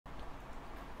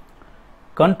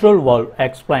Control valve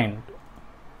explained.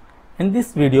 In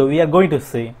this video we are going to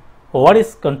see what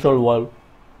is control valve,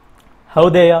 how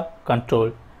they are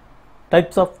controlled,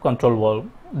 types of control valve,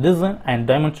 design and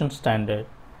dimension standard,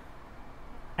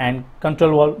 and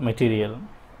control valve material.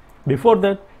 Before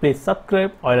that, please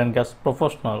subscribe Oil and Gas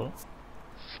Professional.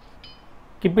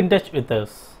 Keep in touch with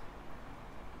us.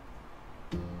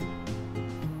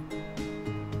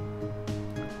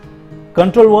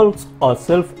 Control valves are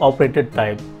self-operated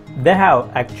type. They have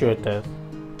actuators.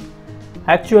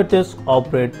 Actuators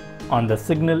operate on the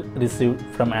signal received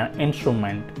from an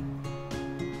instrument.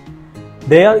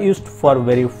 They are used for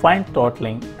very fine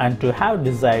throttling and to have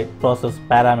desired process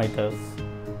parameters,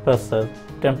 pressure,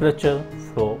 temperature,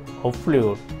 flow of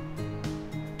fluid.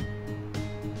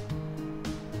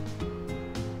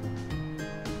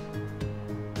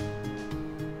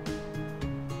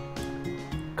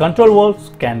 Control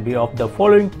valves can be of the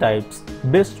following types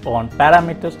based on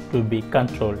parameters to be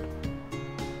controlled.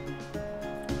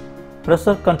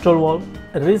 Pressure control valve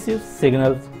receives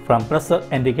signals from pressure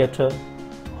indicator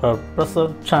or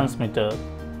pressure transmitter.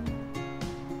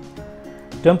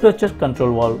 Temperature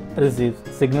control valve receives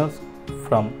signals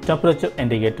from temperature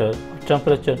indicator or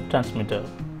temperature transmitter.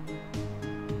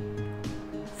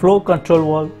 Flow control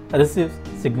valve receives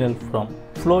signal from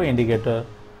flow indicator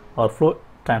or flow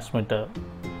transmitter.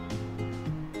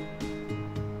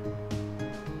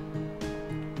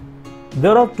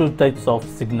 There are two types of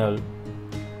signal.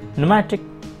 Pneumatic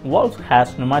valve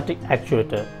has pneumatic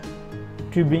actuator.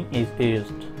 Tubing is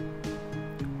used.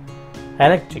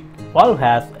 Electric valve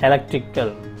has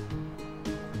electrical.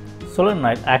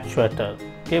 Solenoid actuator.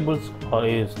 Cables are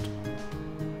used.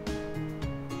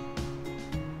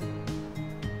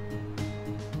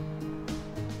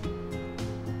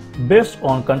 Based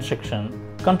on construction,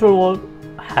 control valve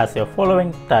has the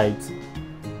following types: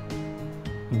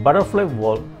 butterfly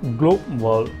valve, globe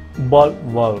valve, ball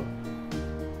valve.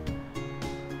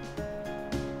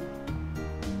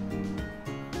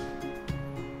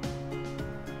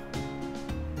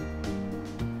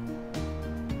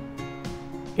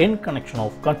 In connection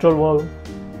of control valve,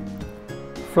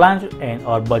 flanged end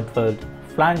or butt weld.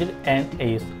 Flanged end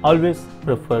is always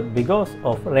preferred because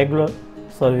of regular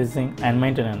servicing and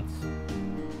maintenance.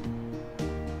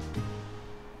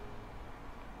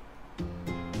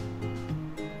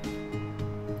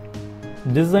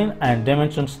 Design and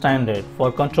dimension standard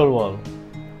for control valve.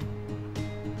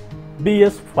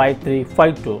 BS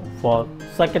 5352 for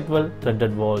circuit weld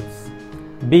threaded valves.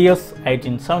 BS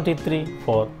 1873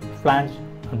 for flange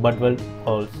and butt weld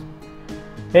valves.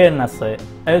 ANSI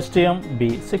STM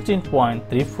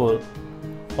B16.34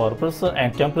 for pressure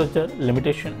and temperature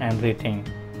limitation and rating.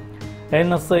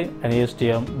 ANSI and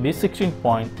ASTM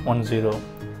B16.10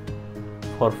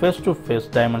 for face-to-face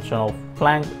dimension of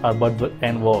flange or butt weld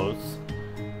end valves.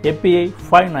 API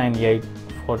 598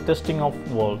 for testing of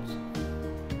valves.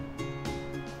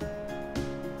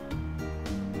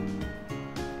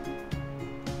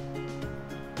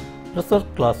 Pressure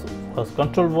class was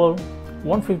control valve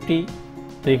 150,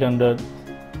 300,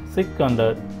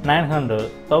 600,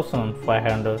 900,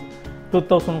 1500,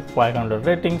 2500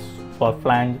 ratings for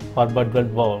flange or butt weld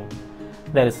valve.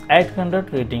 There is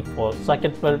 800 rating for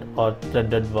circuit weld or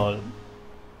threaded valve.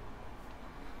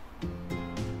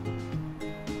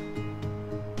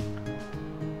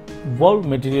 Valve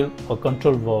material for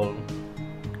control valve.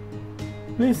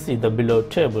 Please see the below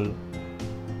table.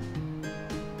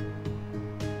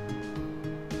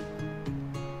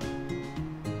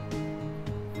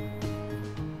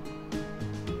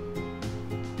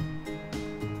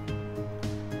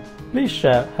 Please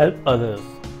share, help others.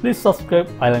 Please subscribe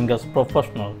Oil and Gas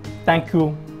Professional. Thank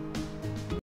you.